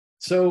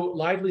So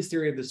Lively's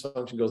theory of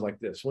dysfunction goes like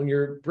this. When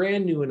you're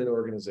brand new in an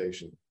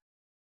organization,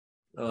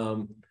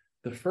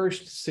 the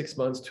first 6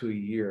 months to a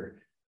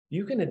year,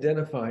 you can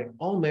identify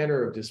all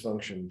manner of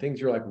dysfunction, things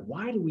you're like,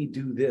 why do we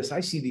do this? I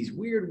see these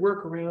weird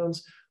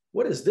workarounds.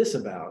 What is this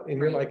about? And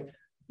you're like,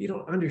 you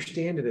don't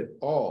understand it at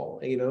all,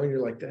 and you're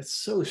like, that's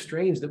so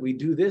strange that we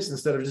do this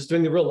instead of just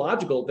doing the real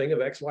logical thing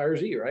of X, Y, or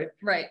Z, right?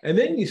 Right. And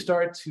then you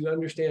start to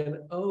understand,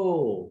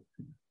 oh,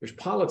 there's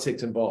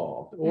politics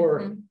involved,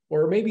 or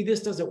maybe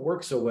this doesn't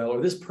work so well,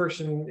 or this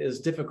person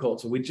is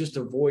difficult, so we just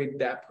avoid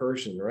that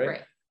person,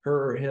 right?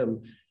 Her or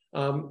him.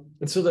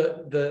 And so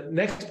the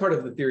next part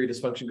of the theory of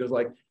dysfunction goes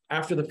like,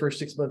 after the first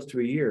 6 months to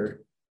a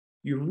year,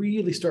 you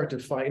really start to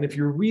fight. And if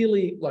you're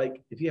really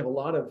like, if you have a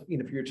lot of,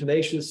 if you're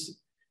tenacious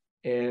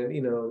and,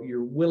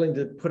 you're willing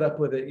to put up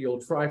with it,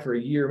 you'll try for a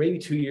year, maybe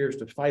 2 years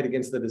to fight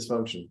against the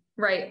dysfunction.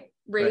 Right.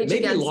 Rage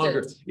maybe against longer.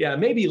 it. Yeah,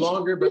 maybe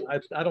longer, but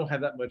I don't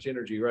have that much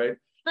energy, right?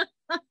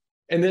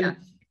 And then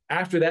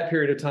after that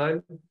period of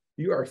time,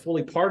 you are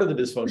fully part of the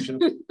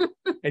dysfunction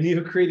and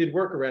you've created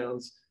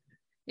workarounds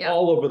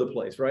all over the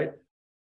place, right?